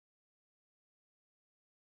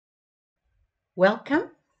Welcome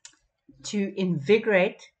to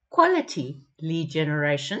Invigorate Quality Lead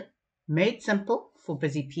Generation, made simple for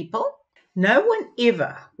busy people. No one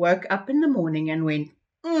ever woke up in the morning and went,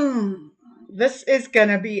 this is going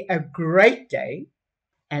to be a great day,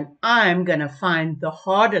 and I'm going to find the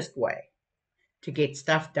hardest way to get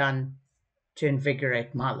stuff done to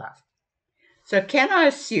invigorate my life. So can I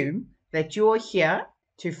assume that you're here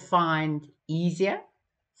to find easier,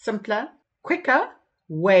 simpler, quicker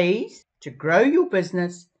ways to grow your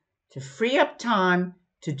business, to free up time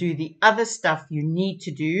to do the other stuff you need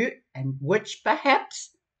to do and which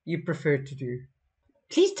perhaps you prefer to do?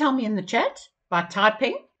 Please tell me in the chat by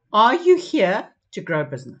typing, are you here to grow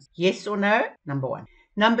business? Yes or no? Number one.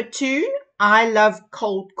 Number two, I love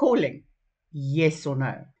cold calling. Yes or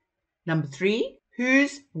no? Number three,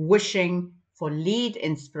 who's wishing for lead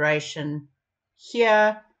inspiration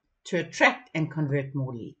here to attract and convert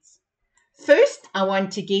more leads? First, I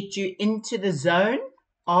want to get you into the zone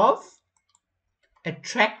of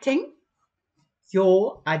attracting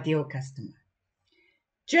your ideal customer.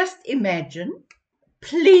 Just imagine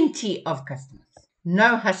plenty of customers,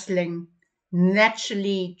 no hustling,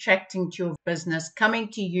 naturally attracting to your business, coming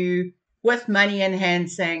to you with money in hand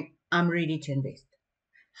saying, I'm ready to invest.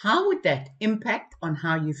 How would that impact on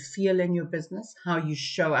how you feel in your business, how you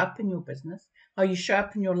show up in your business, how you show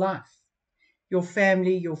up in your life, your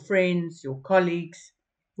family, your friends, your colleagues,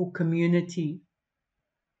 your community?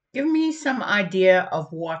 Give me some idea of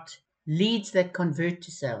what leads that convert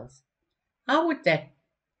to sales. How would that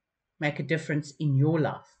make a difference in your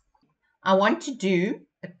life? I want to do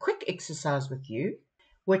a quick exercise with you,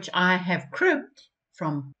 which I have cribbed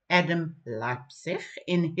from Adam Leipzig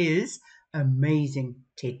in his amazing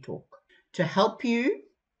TED Talk, to help you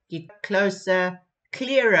get closer,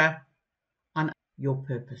 clearer on your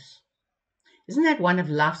purpose. Isn't that one of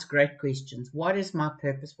life's great questions? What is my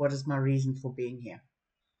purpose? What is my reason for being here?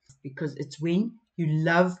 Because it's when you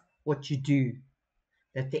love what you do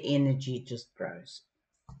that the energy just grows.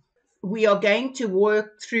 We are going to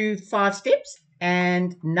work through 5 steps,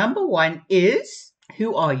 and number 1 is,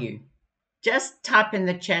 who are you? Just type in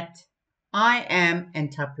the chat, I am, and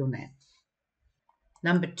type your name.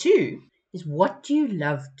 Number 2 is, what do you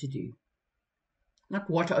love to do? Not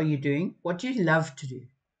what are you doing, what do you love to do?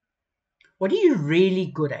 What are you really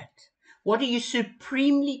good at? What are you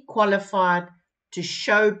supremely qualified to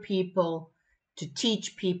show people, to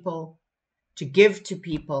teach people, to give to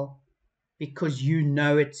people, because you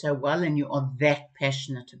know it so well and you are that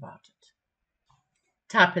passionate about it?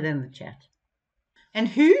 Type it in the chat. And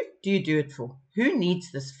who do you do it for? Who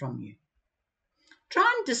needs this from you?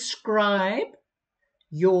 Try and describe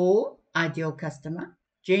your ideal customer,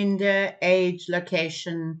 gender, age,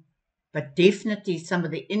 location, but definitely some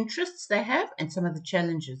of the interests they have and some of the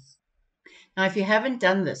challenges. Now, if you haven't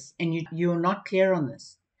done this and you're not clear on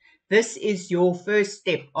this, this is your first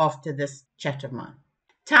step after this chat of mine.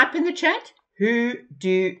 Type in the chat, who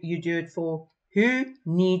do you do it for? Who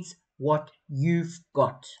needs what you've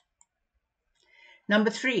got? Number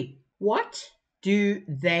 3, what do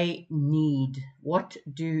they need? What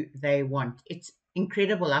do they want? It's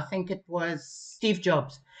incredible. I think it was Steve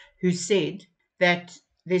Jobs who said that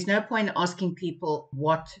there's no point asking people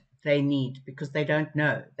what they need because they don't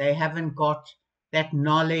know. They haven't got that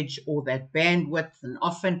knowledge or that bandwidth, and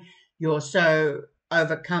often you're so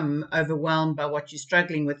overwhelmed by what you're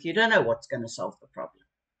struggling with, you don't know what's going to solve the problem.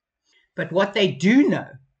 But what they do know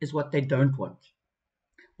is what they don't want.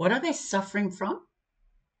 What are they suffering from?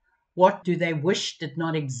 What do they wish did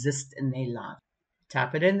not exist in their life?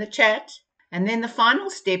 Type it in the chat. And then the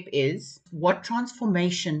final step is, what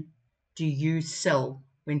transformation do you sell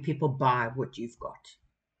when people buy what you've got?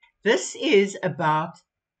 This is about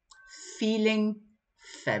feeling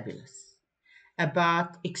fabulous,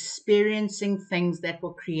 about experiencing things that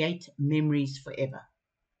will create memories forever.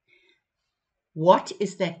 What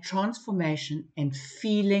is that transformation and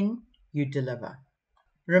feeling you deliver?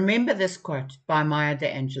 Remember this quote by Maya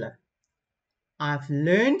Angelou. I've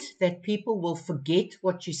learned that people will forget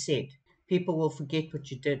what you said. People will forget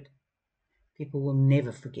what you did. People will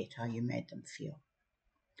never forget how you made them feel.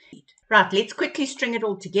 Right, let's quickly string it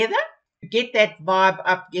all together. Get that vibe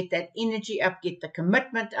up, get that energy up, get the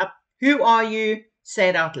commitment up. Who are you? Say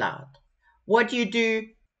it out loud. What do you do?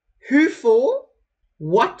 Who for?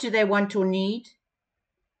 What do they want or need?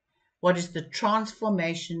 What is the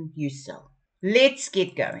transformation you sell? Let's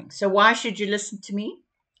get going. So why should you listen to me?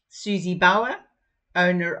 Suze Bouwer,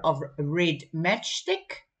 owner of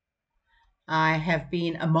Redmatchstick. I have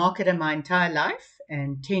been a marketer my entire life,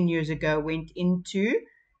 and 10 years ago went into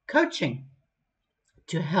coaching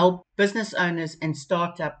to help business owners and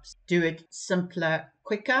startups do it simpler,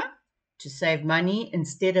 quicker, to save money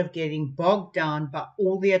instead of getting bogged down by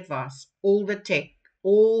all the advice, all the tech,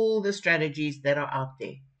 all the strategies that are out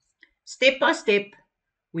there. Step by step,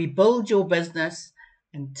 we build your business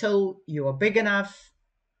until you are big enough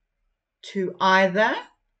to either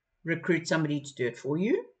recruit somebody to do it for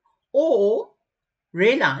you or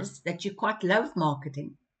realize that you quite love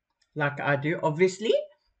marketing, like I do, obviously,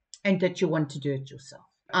 and that you want to do it yourself.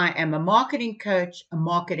 I am a marketing coach, a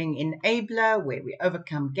marketing enabler, where we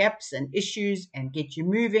overcome gaps and issues and get you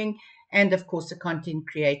moving, and of course, a content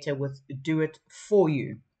creator with Do It For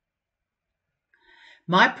You.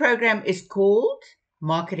 My program is called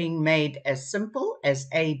Marketing Made as Simple as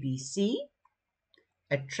ABC,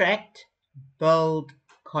 Attract, Build,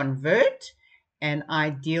 Convert, and I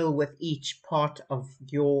deal with each part of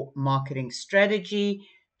your marketing strategy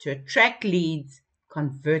to attract leads,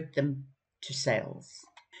 convert them to sales.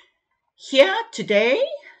 Here today,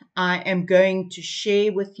 I am going to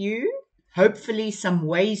share with you, hopefully, some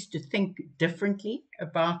ways to think differently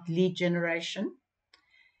about lead generation,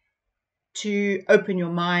 to open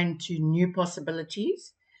your mind to new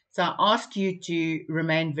possibilities. So I ask you to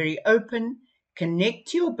remain very open, connect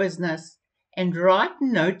to your business, and write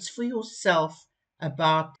notes for yourself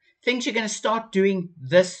about things you're going to start doing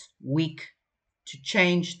this week to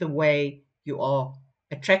change the way you are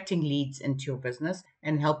attracting leads into your business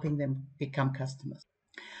and helping them become customers.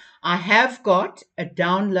 I have got a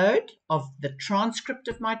download of the transcript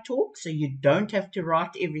of my talk, so you don't have to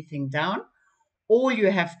write everything down. All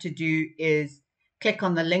you have to do is click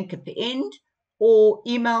on the link at the end or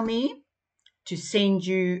email me to send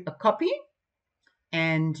you a copy,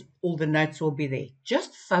 and all the notes will be there.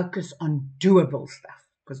 Just focus on doable stuff,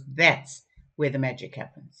 because that's where the magic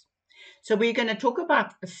happens. So we're going to talk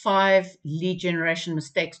about 5 lead generation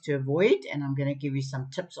mistakes to avoid, and I'm going to give you some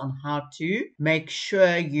tips on how to make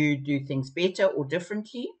sure you do things better or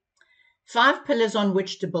differently. 5 pillars on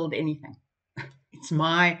which to build anything. It's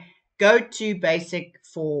my go-to basic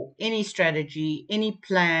for any strategy, any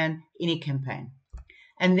plan, any campaign.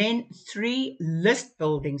 And then 3 list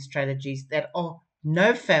building strategies that are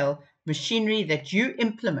no-fail machinery that you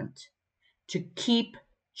implement to keep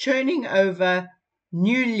churning over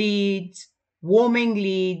new leads, warming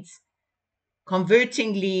leads,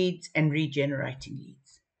 converting leads, and regenerating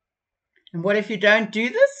leads. And what if you don't do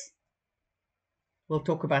this? We'll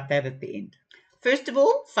talk about that at the end. First of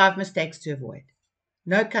all, 5 mistakes to avoid.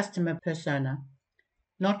 No customer persona,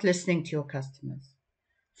 not listening to your customers,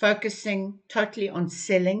 focusing totally on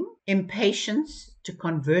selling, impatience to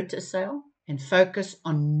convert a sale, and focus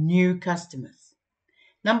on new customers.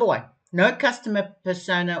 Number 1, no customer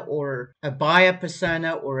persona or a buyer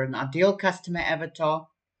persona or an ideal customer avatar.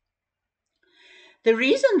 The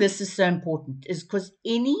reason this is so important is because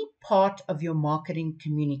any part of your marketing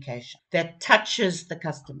communication that touches the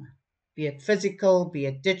customer, be it physical, be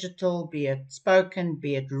it digital, be it spoken,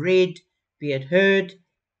 be it read, be it heard,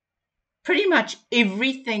 pretty much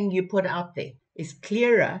everything you put out there is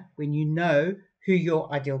clearer when you know who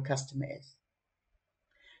your ideal customer is.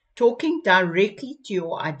 Talking directly to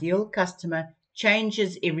your ideal customer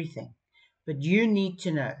changes everything, but you need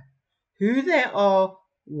to know who they are,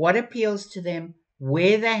 what appeals to them,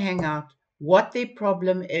 where they hang out, what their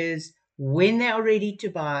problem is, when they are ready to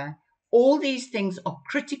buy. All these things are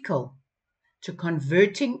critical to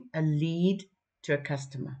converting a lead to a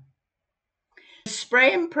customer.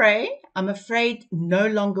 Spray and pray, I'm afraid, no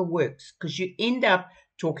longer works because you end up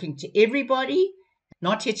talking to everybody,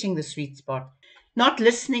 not hitting the sweet spot. Not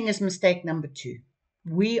listening is mistake number 2.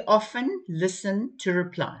 We often listen to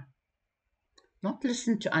reply, not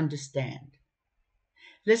listen to understand.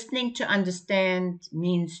 Listening to understand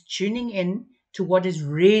means tuning in to what is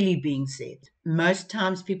really being said. Most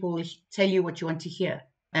times people will tell you what you want to hear.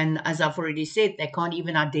 And as I've already said, they can't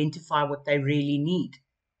even identify what they really need.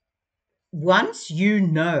 Once you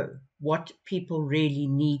know what people really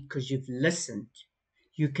need because you've listened,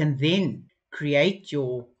 you can then create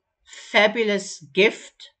your fabulous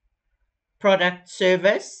gift, product,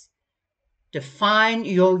 service, define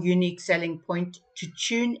your unique selling point to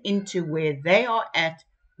tune into where they are at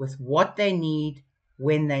with what they need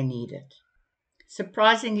when they need it.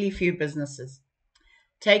 Surprisingly few businesses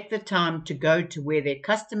take the time to go to where their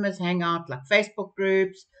customers hang out, like Facebook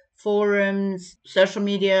groups, forums, social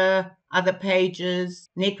media, other pages,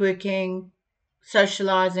 networking,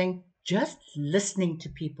 socializing. Just listening to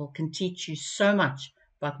people can teach you so much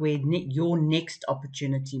about where your next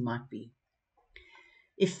opportunity might be.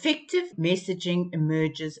 Effective messaging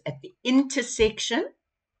emerges at the intersection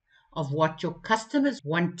of what your customers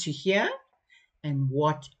want to hear and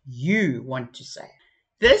what you want to say.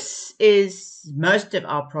 This is most of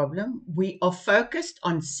our problem. We are focused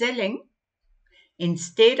on selling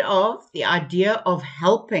instead of the idea of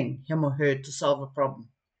helping him or her to solve a problem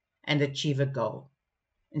and achieve a goal,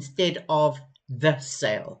 instead of the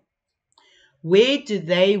sale. Where do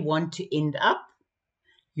they want to end up?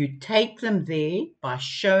 You take them there by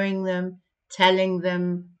showing them, telling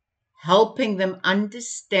them, helping them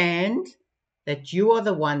understand that you are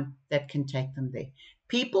the one that can take them there.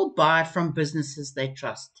 People buy from businesses they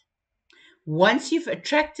trust. Once you've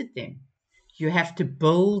attracted them, you have to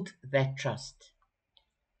build that trust.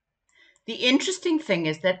 The interesting thing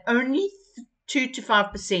is that only 2 to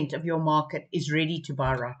 5% of your market is ready to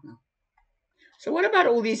buy right now. So what about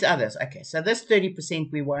all these others? Okay, so this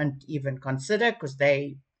 30% we won't even consider because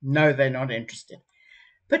they know they're not interested.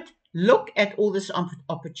 But look at all this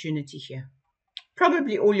opportunity here.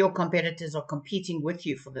 Probably all your competitors are competing with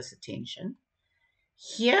you for this attention.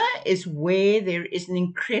 Here is where there is an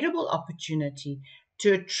incredible opportunity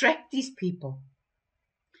to attract these people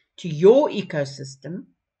to your ecosystem,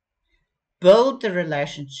 build the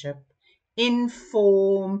relationship,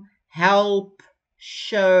 inform, help,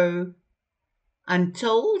 show,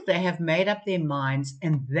 until they have made up their minds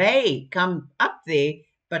and they come up there,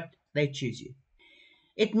 but they choose you.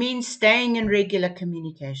 It means staying in regular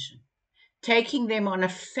communication, taking them on a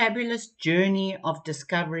fabulous journey of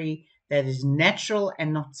discovery that is natural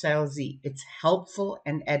and not salesy. It's helpful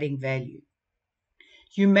and adding value.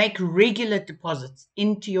 You make regular deposits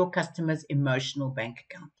into your customer's emotional bank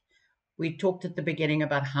account. We talked at the beginning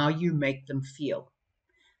about how you make them feel.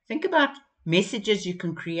 Think about messages you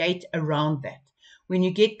can create around that. When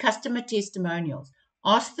you get customer testimonials,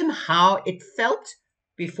 ask them how it felt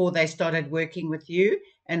before they started working with you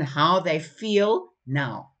and how they feel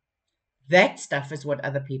now. That stuff is what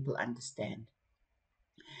other people understand.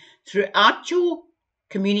 Throughout your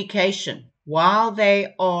communication, while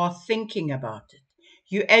they are thinking about it,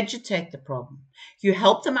 you agitate the problem. You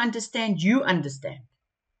help them understand you understand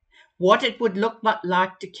what it would look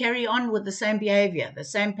like to carry on with the same behavior, the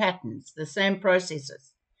same patterns, the same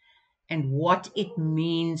processes, and what it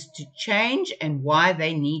means to change and why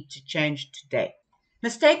they need to change today.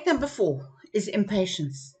 Mistake number 4 is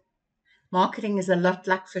impatience. Marketing is a lot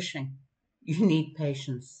like fishing. You need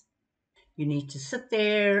patience. You need to sit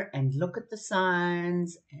there and look at the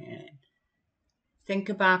signs and think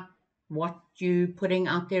about what you're putting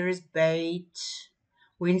out there as bait.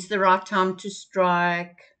 When's the right time to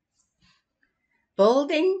strike?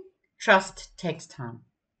 Building trust takes time.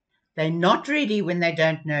 They're not ready when they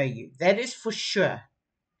don't know you. That is for sure.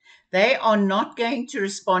 They are not going to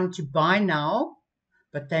respond to buy now,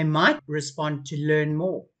 but they might respond to learn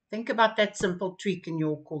more. Think about that simple tweak in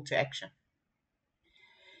your call to action.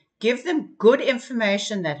 Give them good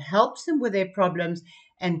information that helps them with their problems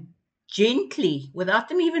and gently, without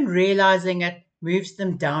them even realizing it, moves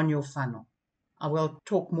them down your funnel. I will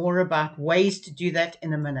talk more about ways to do that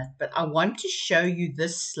in a minute, but I want to show you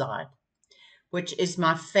this slide, which is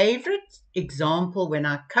my favorite example when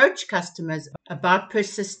I coach customers about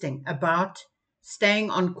persisting, about staying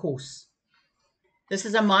on course. This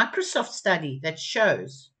is a Microsoft study that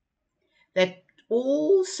shows that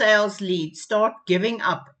all sales leads start giving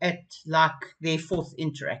up at like their 4th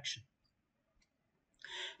interaction.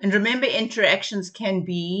 And remember, interactions can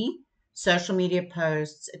be social media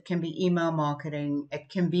posts, it can be email marketing, it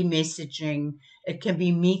can be messaging, it can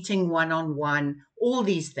be meeting one-on-one, all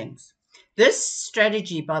these things. This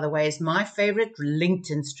strategy, by the way, is my favorite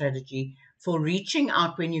LinkedIn strategy for reaching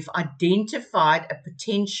out when you've identified a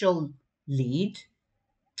potential lead,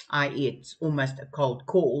 i.e. it's almost a cold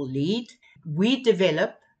call lead. We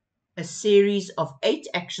develop a series of 8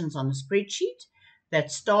 actions on a spreadsheet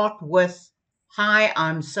that start with, hi,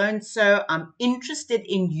 I'm so-and-so. I'm interested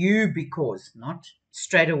in you because, not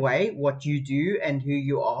straight away what you do and who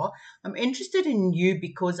you are. I'm interested in you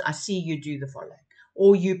because I see you do the following,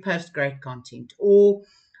 or you post great content, or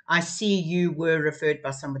I see you were referred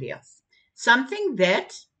by somebody else. Something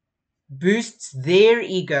that boosts their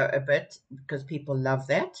ego a bit because people love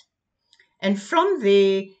that. And from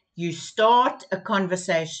there, you start a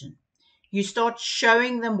conversation. You start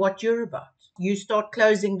showing them what you're about. You start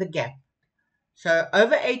closing the gap. So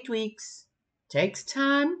over 8 weeks, takes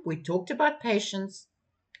time. We talked about patience.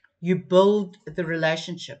 You build the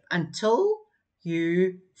relationship until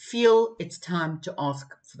you feel it's time to ask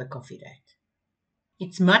for the coffee date.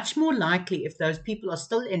 It's much more likely if those people are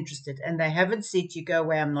still interested and they haven't said to you, go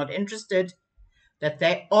away, I'm not interested, that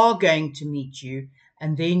they are going to meet you.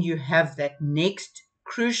 And then you have that next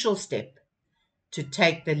crucial step to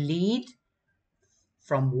take the lead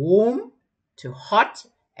from warm to hot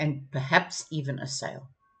and perhaps even a sale.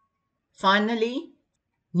 Finally,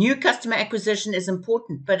 New customer acquisition is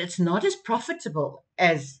important, but it's not as profitable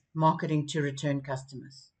as marketing to return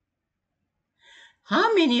customers.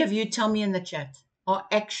 How many of you, tell me in the chat, are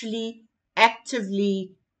actually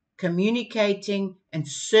actively communicating and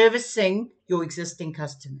servicing your existing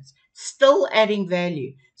customers, still adding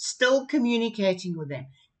value, still communicating with them,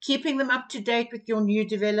 keeping them up to date with your new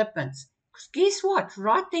developments? Because guess what?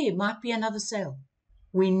 Right there might be another sale.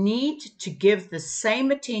 We need to give the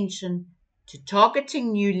same attention to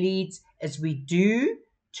targeting new leads as we do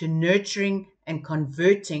to nurturing and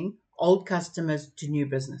converting old customers to new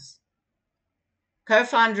business.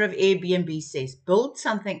 Co-founder of Airbnb says, build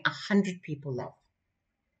something 100 people love,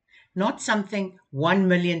 not something 1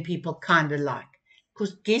 million people kind of like.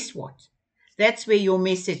 Because guess what? That's where your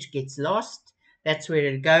message gets lost. That's where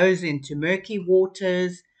it goes into murky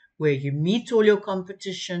waters, where you meet all your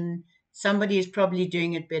competition. Somebody is probably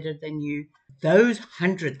doing it better than you. Those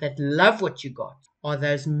 100 that love what you got are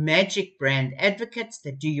those magic brand advocates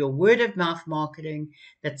that do your word of mouth marketing,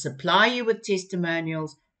 that supply you with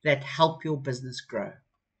testimonials, that help your business grow.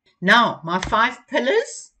 Now, my 5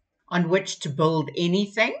 pillars on which to build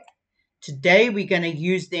anything. Today, we're going to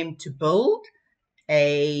use them to build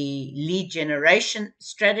a lead generation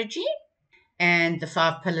strategy. And the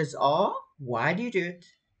 5 pillars are, why do you do it?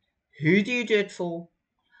 Who do you do it for?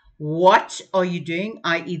 What are you doing,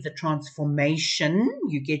 i.e. the transformation?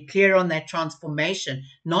 You get clear on that transformation,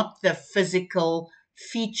 not the physical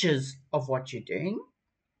features of what you're doing.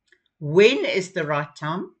 When is the right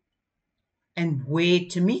time? And where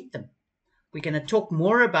to meet them. We're going to talk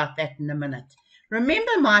more about that in a minute.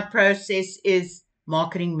 Remember, my process is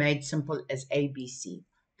marketing made simple as ABC. At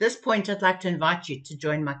this point, I'd like to invite you to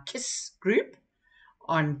join my KISS group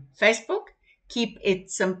on Facebook. Keep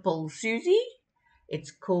it simple, Suze. It's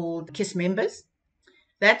called KISS Members.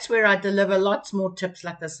 That's where I deliver lots more tips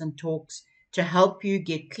like this and talks to help you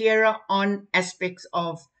get clearer on aspects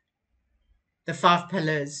of the 5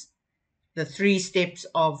 pillars, the 3 steps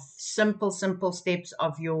of simple steps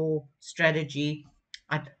of your strategy.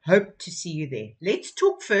 I'd hope to see you there. Let's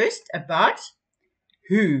talk first about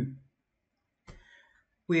who.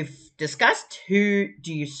 We've discussed who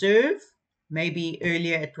do you serve. Maybe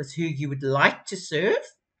earlier it was who you would like to serve.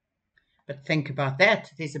 But think about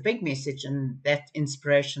that. There's a big message in that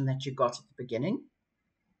inspiration that you got at the beginning.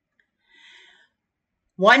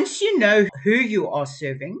 Once you know who you are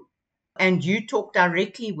serving and you talk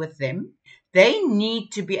directly with them, they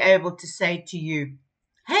need to be able to say to you,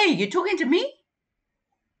 hey, you're talking to me?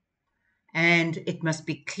 And it must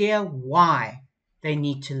be clear why they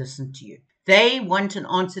need to listen to you. They want an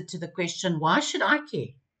answer to the question, why should I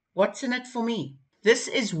care? What's in it for me? This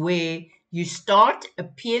is where you start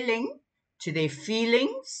appealing to their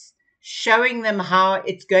feelings, showing them how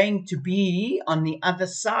it's going to be on the other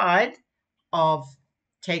side of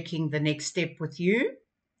taking the next step with you.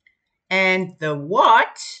 And the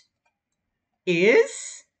what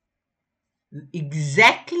is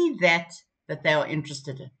exactly that they are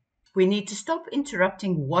interested in. We need to stop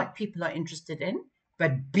interrupting what people are interested in,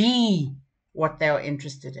 but be what they are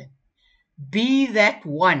interested in. Be that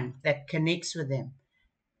one that connects with them.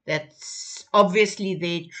 That's obviously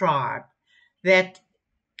their tribe, that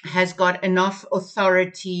has got enough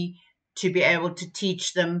authority to be able to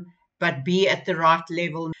teach them, but be at the right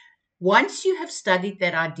level. Once you have studied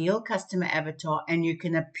that ideal customer avatar and you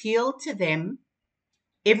can appeal to them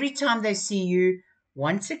every time they see you,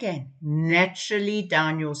 once again, naturally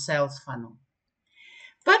down your sales funnel.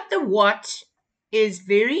 But the what is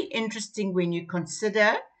very interesting when you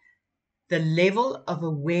consider the level of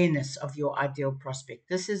awareness of your ideal prospect.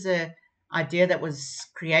 This is an idea that was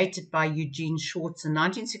created by Eugene Schwartz in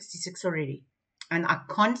 1966 already. And I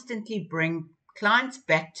constantly bring clients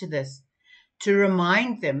back to this to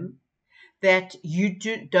remind them that you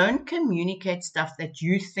don't communicate stuff that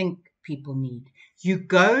you think people need. You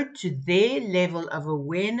go to their level of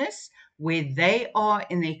awareness where they are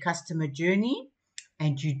in their customer journey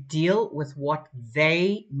and you deal with what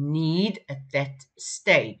they need at that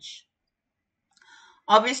stage.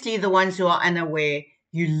 Obviously, the ones who are unaware,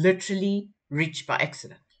 you literally reach by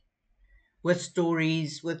accident with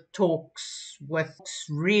stories, with talks, with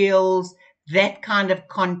reels, that kind of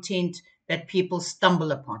content that people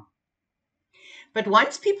stumble upon. But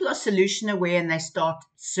once people are solution aware and they start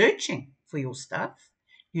searching for your stuff,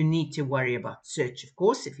 you need to worry about search, of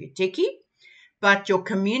course, if you're techie. But your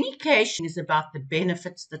communication is about the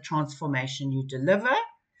benefits, the transformation you deliver,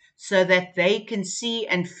 so that they can see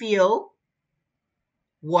and feel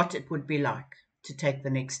what it would be like to take the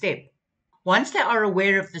next step. Once they are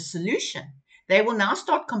aware of the solution, they will now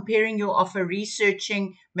start comparing your offer,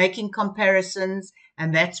 researching, making comparisons,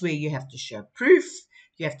 and that's where you have to show proof.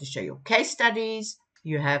 You have to show your case studies.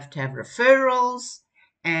 You have to have referrals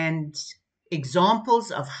and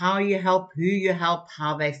examples of how you help, who you help,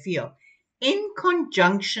 how they feel, in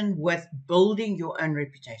conjunction with building your own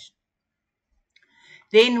reputation.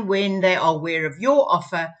 Then when they are aware of your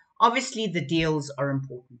offer, obviously the deals are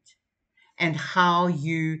important and how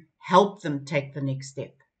you help them take the next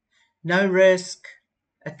step. No risk,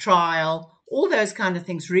 a trial, all those kind of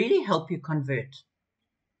things really help you convert.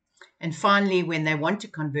 And finally, when they want to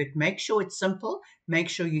convert, make sure it's simple. Make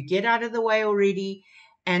sure you get out of the way already.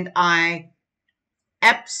 And I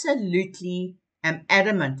absolutely am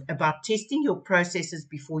adamant about testing your processes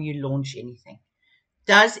before you launch anything.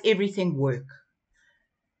 Does everything work?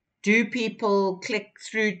 Do people click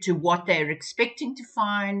through to what they're expecting to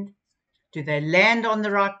find? Do they land on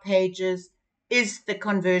the right pages? Is the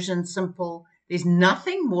conversion simple? There's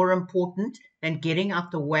nothing more important than getting out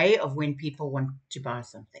the way of when people want to buy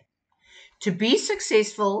something. To be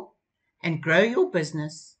successful and grow your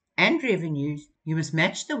business and revenues, you must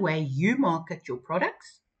match the way you market your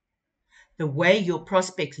products, the way your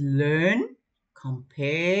prospects learn,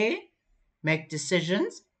 compare, make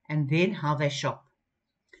decisions, and then how they shop.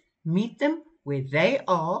 Meet them where they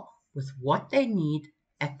are with what they need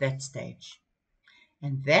at that stage.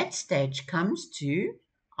 And that stage comes to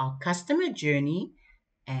our customer journey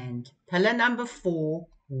and pillar number 4,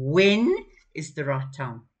 when is the right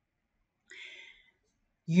time?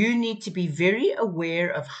 You need to be very aware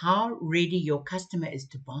of how ready your customer is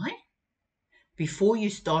to buy before you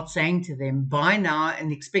start saying to them, buy now,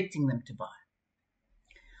 and expecting them to buy.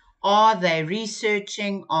 Are they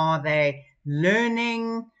researching? Are they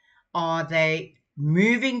learning? Are they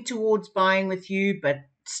moving towards buying with you, but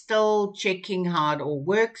still checking how it all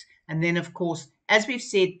works? And then, of course, as we've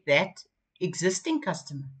said, that existing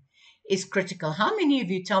customer is critical. How many of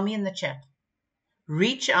you, tell me in the chat,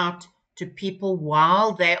 reach out to people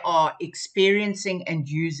while they are experiencing and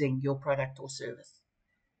using your product or service?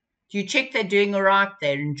 Do you check they're doing all right?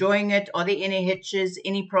 They're enjoying it? Are there any hitches,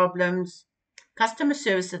 any problems? Customer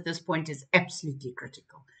service at this point is absolutely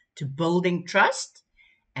critical to building trust.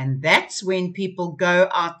 And that's when people go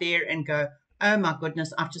out there and go, oh my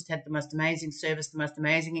goodness, I've just had the most amazing service, the most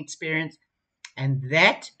amazing experience. And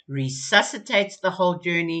that resuscitates the whole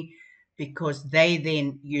journey because they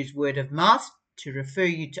then use word of mouth to refer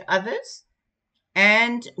you to others.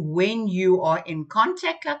 And when you are in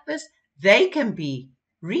contact like this, they can be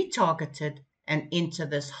retargeted and enter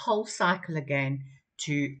this whole cycle again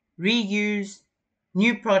to reuse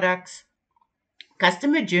new products.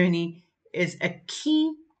 Customer journey is a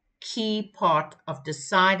key part of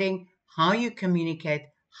deciding how you communicate,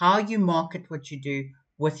 how you market what you do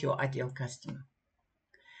with your ideal customer.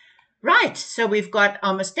 Right, so we've got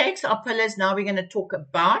our mistakes, our pillars. Now we're going to talk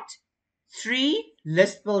about 3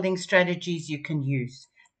 list building strategies you can use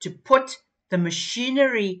to put the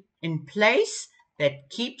machinery in place that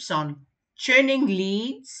keeps on churning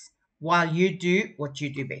leads while you do what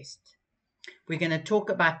you do best. We're going to talk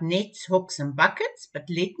about nets, hooks, and buckets, but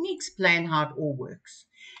let me explain how it all works.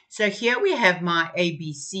 So here we have my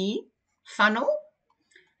ABC funnel.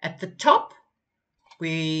 At the top,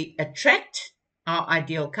 we attract our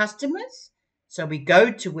ideal customers. So we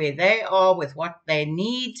go to where they are with what they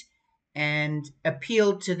need and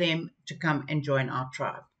appeal to them to come and join our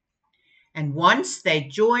tribe. And once they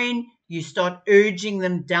join, you start urging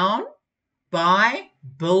them down by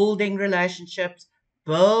building relationships,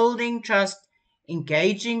 building trust,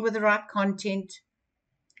 engaging with the right content.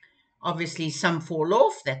 Obviously, some fall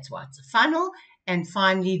off. That's why it's a funnel. And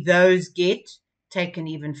finally, those get taken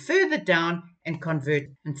even further down and convert.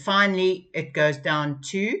 And finally, it goes down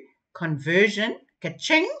to conversion,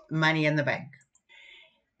 ka-ching, money in the bank.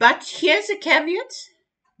 But here's a caveat.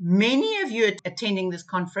 Many of you attending this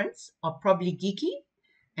conference are probably geeky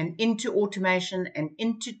and into automation and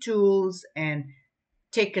into tools, and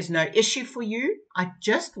tech is no issue for you. I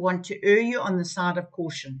just want to err you on the side of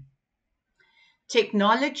caution.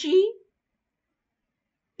 Technology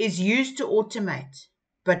is used to automate,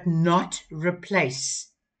 but not replace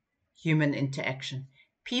human interaction.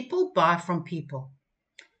 People buy from people.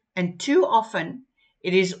 And too often,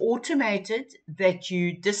 it is automated that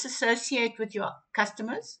you disassociate with your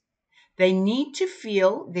customers. They need to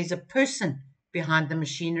feel there's a person behind the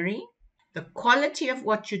machinery. The quality of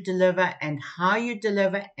what you deliver and how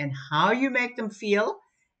you make them feel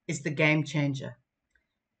is the game changer.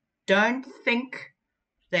 Don't think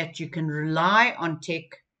that you can rely on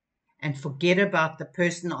tech and forget about the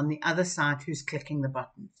person on the other side who's clicking the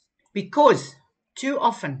buttons. Because too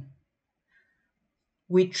often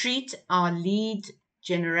we treat our lead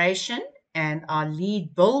generation and our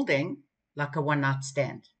lead building like a one-night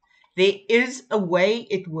stand. There is a way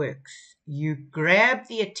it works. You grab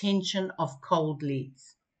the attention of cold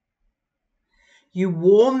leads. You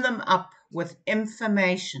warm them up with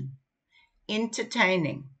information,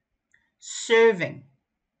 entertaining, serving.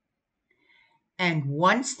 And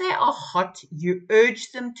once they are hot, you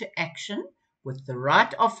urge them to action with the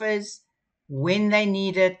right offers when they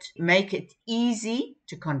need it. Make it easy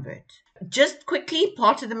to convert. Just quickly,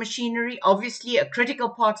 part of the machinery, obviously a critical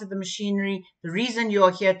part of the machinery. The reason you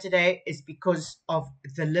are here today is because of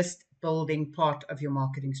the list building part of your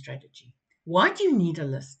marketing strategy. Why do you need a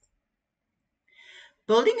list?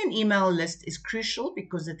 Building an email list is crucial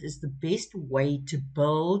because it is the best way to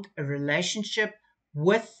build a relationship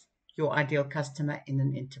with your ideal customer in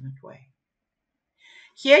an intimate way.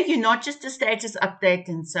 Here, you're not just a status update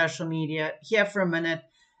in social media, here for a minute,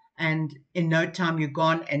 and in no time you're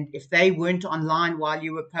gone. And if they weren't online while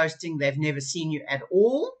you were posting, they've never seen you at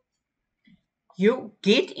all. You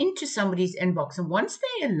get into somebody's inbox, and once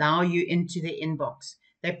they allow you into their inbox,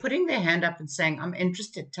 they're putting their hand up and saying, I'm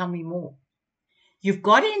interested, tell me more. You've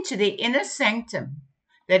got into their inner sanctum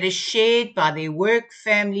that is shared by their work,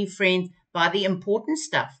 family, friends, by the important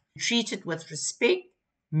stuff. Treat it with respect.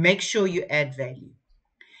 Make sure you add value.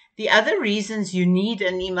 The other reasons you need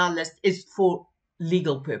an email list is for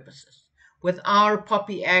legal purposes. With our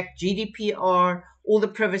POPI Act, GDPR, all the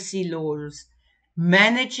privacy laws,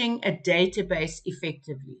 managing a database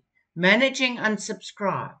effectively, managing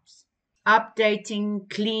unsubscribes, updating,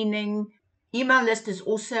 cleaning. Email list is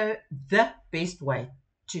also the best way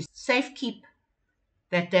to safekeep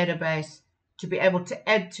that database, to be able to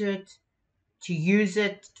add to it, to use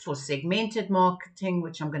it for segmented marketing,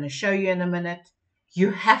 which I'm going to show you in a minute.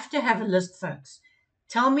 You have to have a list, folks.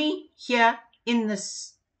 Tell me here in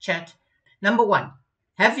this chat, number one,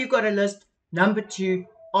 have you got a list? Number two,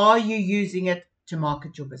 are you using it to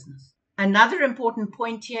market your business? Another important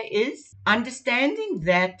point here is understanding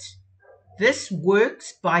that this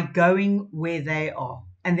works by going where they are.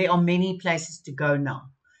 And there are many places to go now.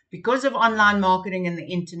 Because of online marketing and the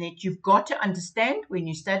internet, you've got to understand when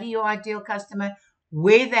you study your ideal customer,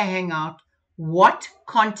 where they hang out, what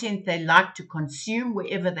content they like to consume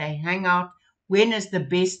wherever they hang out, when is the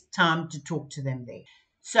best time to talk to them there.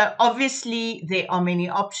 So obviously there are many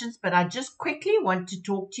options, but I just quickly want to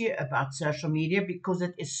talk to you about social media because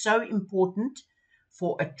it is so important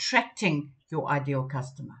for attracting your ideal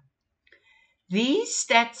customer. These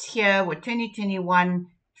stats here were 2021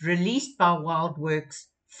 released by WildWorks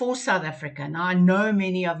for South Africa. Now, I know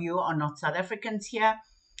many of you are not South Africans here,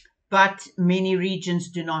 but many regions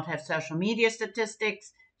do not have social media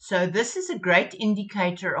statistics. So this is a great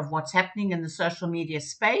indicator of what's happening in the social media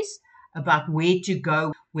space about where to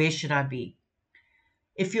go, where should I be.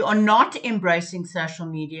 If you are not embracing social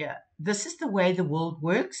media, this is the way the world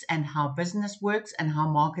works and how business works and how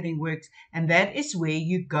marketing works. And that is where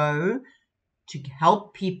you go to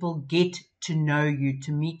help people get to know you,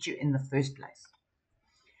 to meet you in the first place.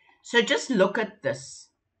 So just look at this.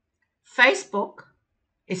 Facebook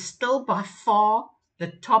is still by far the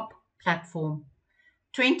top platform.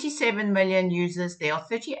 27 million users. There are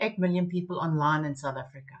 38 million people online in South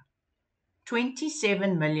Africa.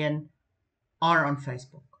 27 million are on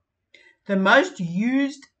Facebook. The most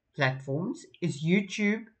used platforms is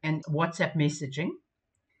YouTube and WhatsApp messaging.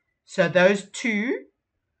 So those two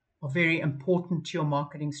are very important to your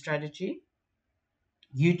marketing strategy.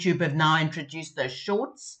 YouTube have now introduced those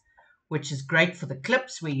shorts, which is great for the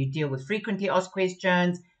clips where you deal with frequently asked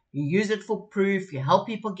questions. You use it for proof. You help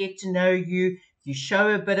people get to know you. You show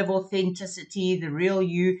a bit of authenticity, the real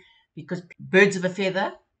you, because birds of a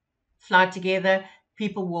feather fly together.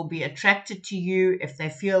 People will be attracted to you if they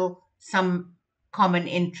feel some common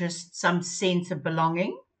interest, some sense of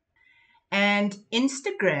belonging. And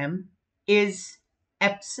Instagram is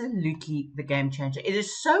absolutely the game changer. It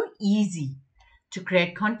is so easy to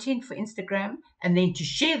create content for Instagram and then to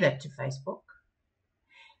share that to Facebook.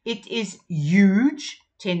 It is huge,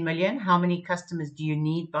 10 million. How many customers do you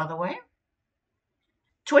need, by the way?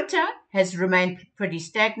 Twitter has remained pretty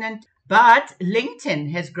stagnant, but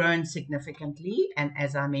LinkedIn has grown significantly. And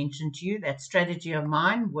as I mentioned to you, that strategy of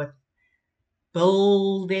mine with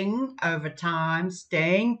building over time,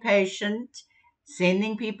 staying patient,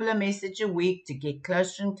 sending people a message a week to get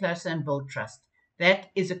closer and closer and build trust.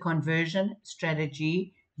 That is a conversion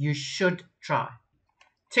strategy you should try.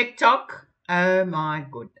 TikTok, oh my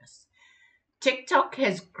goodness. TikTok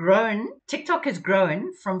has grown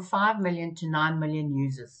from 5 million to 9 million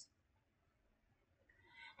users.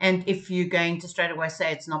 And if you're going to straight away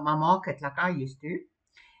say it's not my market like I used to,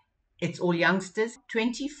 it's all youngsters.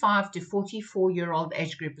 25 to 44-year-old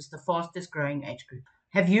age group is the fastest growing age group.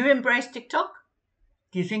 Have you embraced TikTok?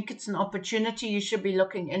 Do you think it's an opportunity you should be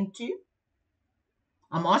looking into?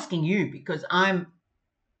 I'm asking you because I'm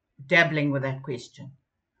dabbling with that question.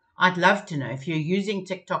 I'd love to know if you're using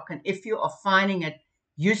TikTok and if you are finding it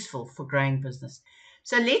useful for growing business.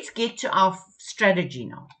 So let's get to our strategy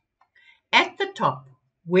now. At the top,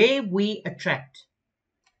 where we attract,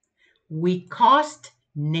 we cast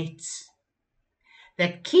nets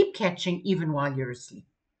that keep catching even while you're asleep.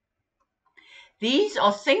 These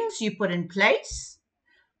are things you put in place.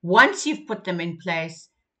 Once you've put them in place,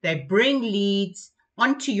 they bring leads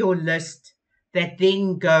onto your list that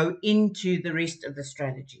then go into the rest of the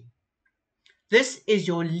strategy. This is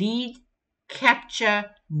your lead capture,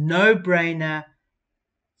 no-brainer,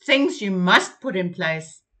 things you must put in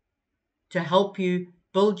place to help you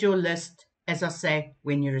build your list, as I say,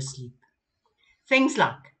 when you're asleep. Things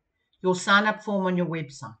like your sign-up form on your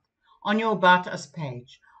website, on your About Us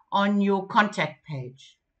page, on your contact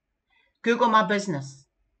page, Google My Business.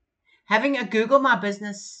 Having a Google My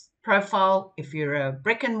Business profile, if you're a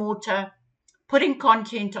brick and mortar, putting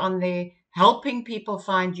content on there, helping people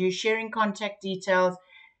find you, sharing contact details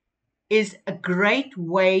is a great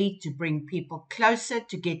way to bring people closer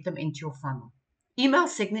to get them into your funnel. Email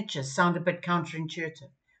signatures sound a bit counterintuitive.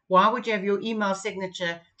 Why would you have your email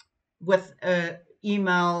signature with an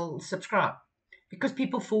email subscribe? Because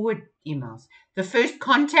people forward emails. The first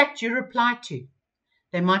contact you reply to,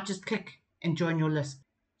 they might just click and join your list.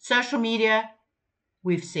 Social media,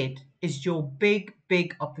 we've said, is your big,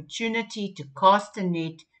 big opportunity to cast a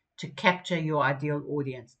net to capture your ideal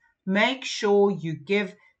audience. Make sure you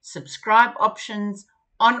give subscribe options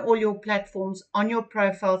on all your platforms, on your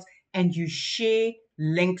profiles, and you share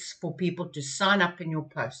links for people to sign up in your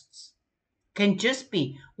posts. Can just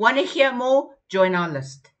be, want to hear more? Join our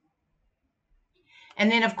list.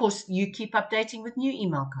 And then, of course, you keep updating with new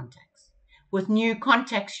email contacts, with new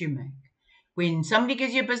contacts you make. When somebody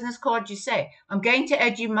gives you a business card, you say, I'm going to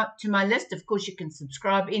add you to my list. Of course, you can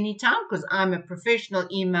subscribe anytime because I'm a professional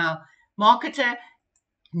email marketer.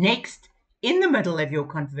 Next, in the middle of your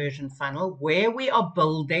conversion funnel, where we are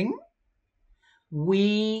building,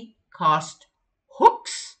 we cast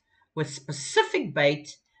hooks with specific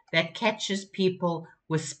bait that catches people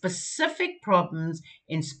with specific problems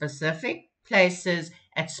in specific places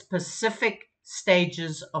at specific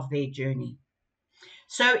stages of their journey.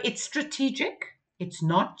 So it's strategic. It's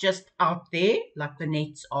not just out there like the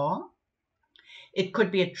nets are. It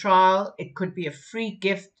could be a trial. It could be a free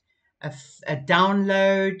gift, a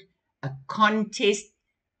download, a contest.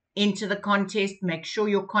 Enter the contest. Make sure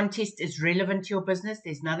your contest is relevant to your business.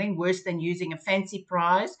 There's nothing worse than using a fancy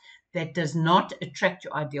prize that does not attract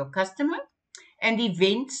your ideal customer. And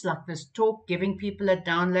events like this talk, giving people a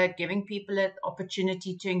download, giving people an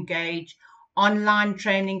opportunity to engage, online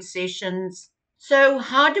training sessions. So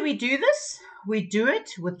how do we do this? We do it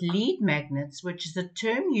with lead magnets, which is a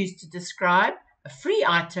term used to describe a free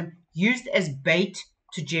item used as bait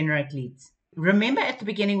to generate leads. Remember at the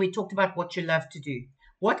beginning we talked about what you love to do.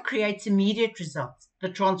 What creates immediate results? The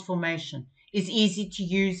transformation is easy to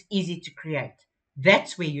use, easy to create.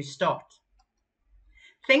 That's where you start.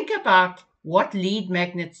 Think about what lead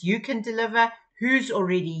magnets you can deliver, who's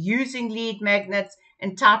already using lead magnets,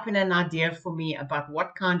 and type in an idea for me about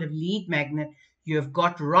what kind of lead magnet you have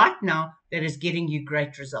got right now that is getting you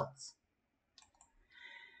great results.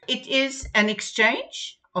 It is an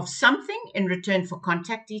exchange of something in return for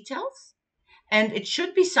contact details, and it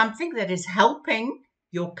should be something that is helping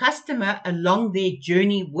your customer along their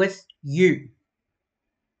journey with you.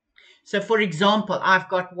 So, for example, I've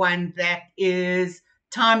got one that is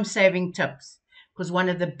time-saving tips, because one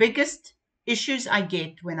of the biggest issues I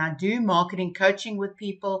get when I do marketing coaching with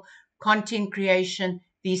people, content creation,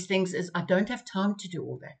 these things is I don't have time to do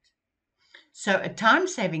all that. So a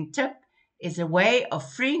time-saving tip is a way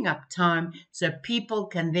of freeing up time so people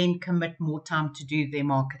can then commit more time to do their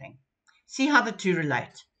marketing. See how the two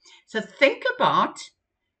relate. So think about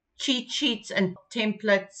cheat sheets and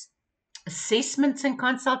templates, assessments and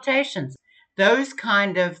consultations. Those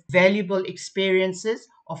kind of valuable experiences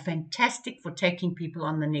are fantastic for taking people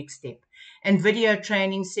on the next step. And video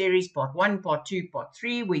training series, part 1, part 2, part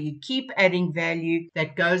 3, where you keep adding value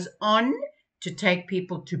that goes on to take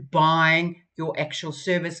people to buying your actual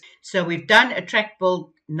service. So we've done attract,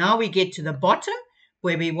 build. Now we get to the bottom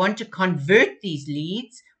where we want to convert these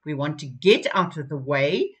leads. We want to get out of the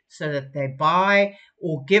way so that they buy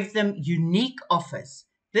or give them unique offers.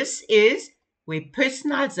 This is where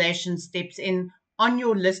personalization steps in on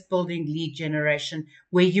your list building lead generation,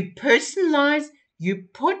 where you personalize, you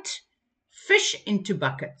put fish into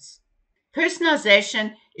buckets.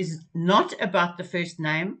 Personalization is not about the first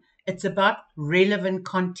name. It's about relevant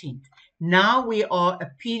content. Now we are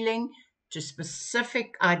appealing to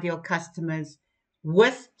specific ideal customers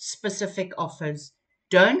with specific offers.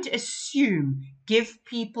 Don't assume, give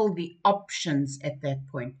people the options at that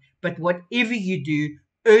point. But whatever you do,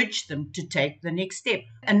 urge them to take the next step.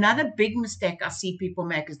 Another big mistake I see people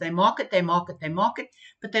make is they market,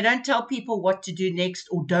 but they don't tell people what to do next,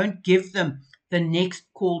 or don't give them the next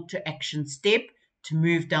call to action step to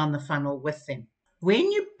move down the funnel with them.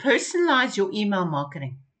 When you personalize your email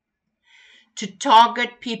marketing to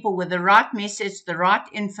target people with the right message, the right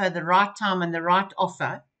info, the right time, and the right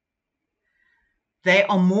offer, they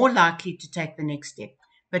are more likely to take the next step.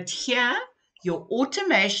 But here, your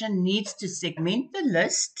automation needs to segment the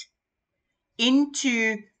list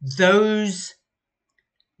into those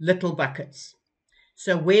little buckets.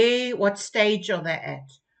 So what stage are they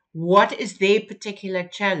at? What is their particular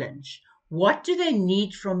challenge? What do they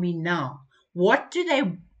need from me now? What do they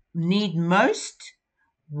need most?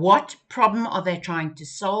 What problem are they trying to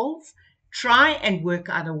solve? Try and work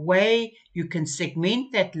out a way you can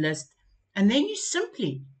segment that list, and then you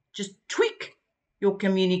simply just tweak your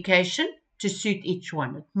communication to suit each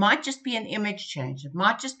one. It might just be an image change. It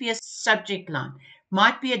might just be a subject line. It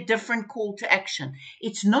might be a different call to action.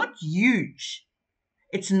 It's not huge.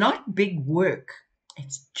 It's not big work.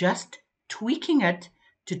 It's just tweaking it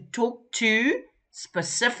to talk to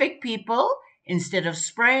specific people. Instead of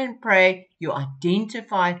spray and pray, you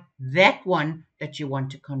identify that one that you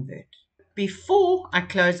want to convert. Before I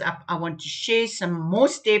close up, I want to share some more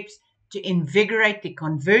steps to invigorate the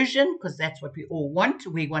conversion, because that's what we all want.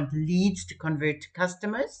 We want leads to convert to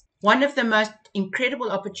customers. One of the most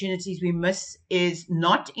incredible opportunities we miss is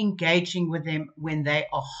not engaging with them when they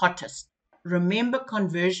are hottest. Remember,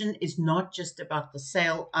 conversion is not just about the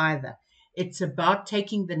sale either. It's about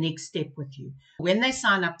taking the next step with you. When they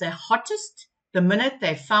sign up, they're hottest. The minute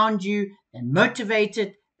they found you, they're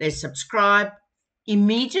motivated, they subscribe.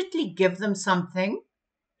 Immediately give them something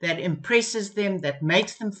that impresses them, that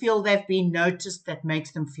makes them feel they've been noticed, that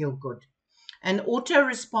makes them feel good. An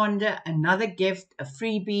autoresponder, another gift, a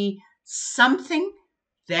freebie, something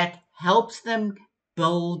that helps them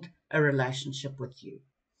build a relationship with you.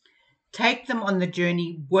 Take them on the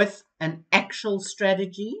journey with an actual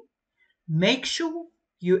strategy. Make sure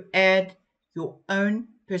you add your own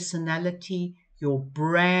personality, your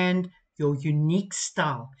brand, your unique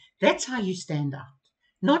style. That's how you stand out.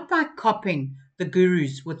 Not by copying the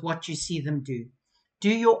gurus with what you see them do. Do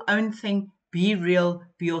your own thing. Be real.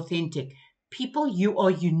 Be authentic. People, you are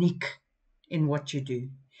unique in what you do.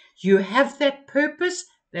 You have that purpose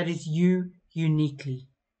that is you uniquely.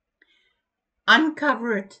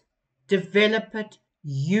 Uncover it. Develop it.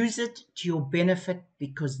 Use it to your benefit,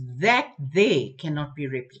 because that there cannot be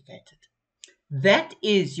replicated. That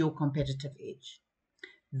is your competitive edge.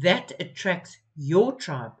 That attracts your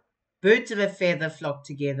tribe. Birds of a feather flock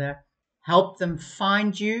together. Help them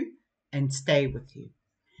find you and stay with you.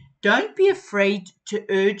 Don't be afraid to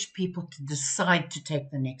urge people to decide to take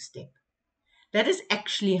the next step. That is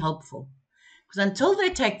actually helpful, because until they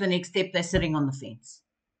take the next step, they're sitting on the fence.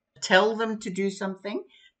 Tell them to do something,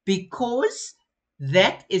 because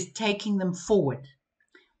that is taking them forward.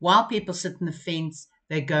 While people sit on the fence,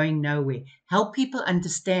 they're going nowhere. Help people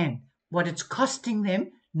understand what it's costing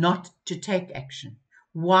them not to take action.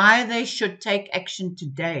 Why they should take action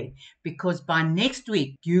today. Because by next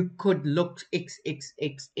week, you could look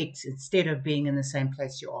XXXX instead of being in the same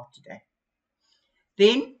place you are today.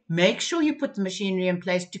 Then make sure you put the machinery in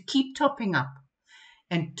place to keep topping up.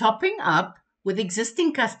 And topping up with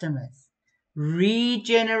existing customers.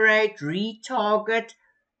 Regenerate, retarget,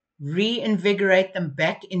 reinvigorate them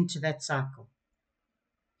back into that cycle.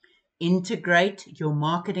 Integrate your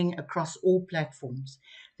marketing across all platforms.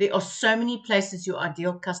 There are so many places your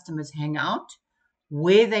ideal customers hang out,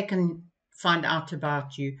 where they can find out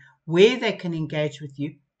about you, where they can engage with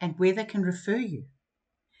you, and where they can refer you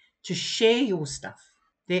to share your stuff.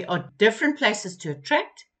 There are different places to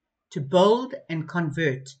attract, to build, and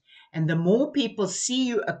convert. And the more people see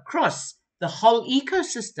you across the whole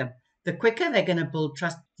ecosystem, the quicker they're going to build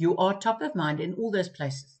trust. You are top of mind in all those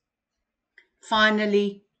places.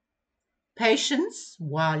 Finally, patience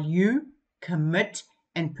while you commit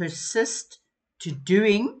and persist to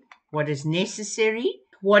doing what is necessary.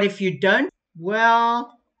 What if you don't?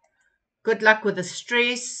 Well, good luck with the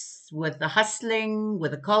stress, with the hustling,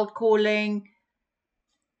 with the cold calling,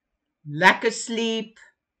 lack of sleep,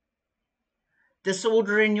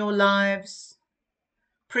 disorder in your lives,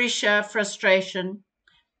 pressure, frustration.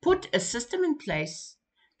 Put a system in place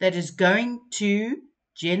that is going to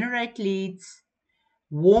generate leads,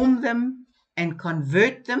 warm them, and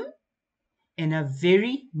convert them in a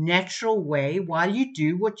very natural way while you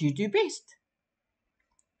do what you do best.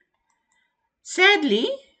 Sadly,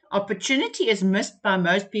 opportunity is missed by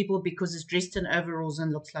most people because it's dressed in overalls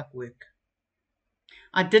and looks like work.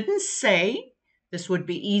 I didn't say this would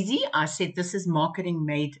be easy. I said this is marketing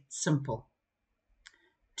made simple.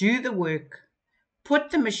 Do the work, put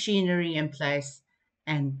the machinery in place,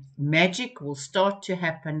 and magic will start to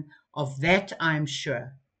happen. Of that, I'm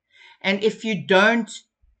sure. And if you don't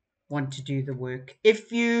want to do the work,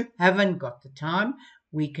 if you haven't got the time,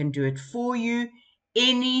 we can do it for you.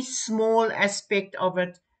 Any small aspect of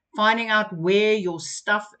it, finding out where your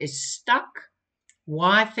stuff is stuck,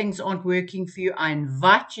 why things aren't working for you, I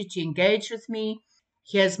invite you to engage with me.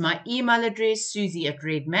 Here's my email address, Suze at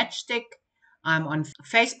Redmatchstick. I'm on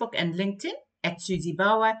Facebook and LinkedIn at Suze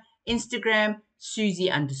Bouwer, Instagram,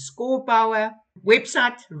 Suze_Bouwer,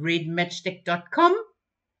 website redmatchstick.com,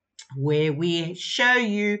 where we show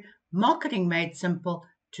you marketing made simple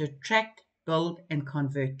to attract, build, and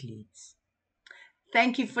convert leads.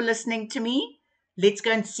 Thank you for listening to me. Let's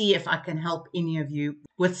go and see if I can help any of you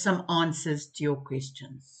with some answers to your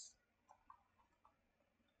questions.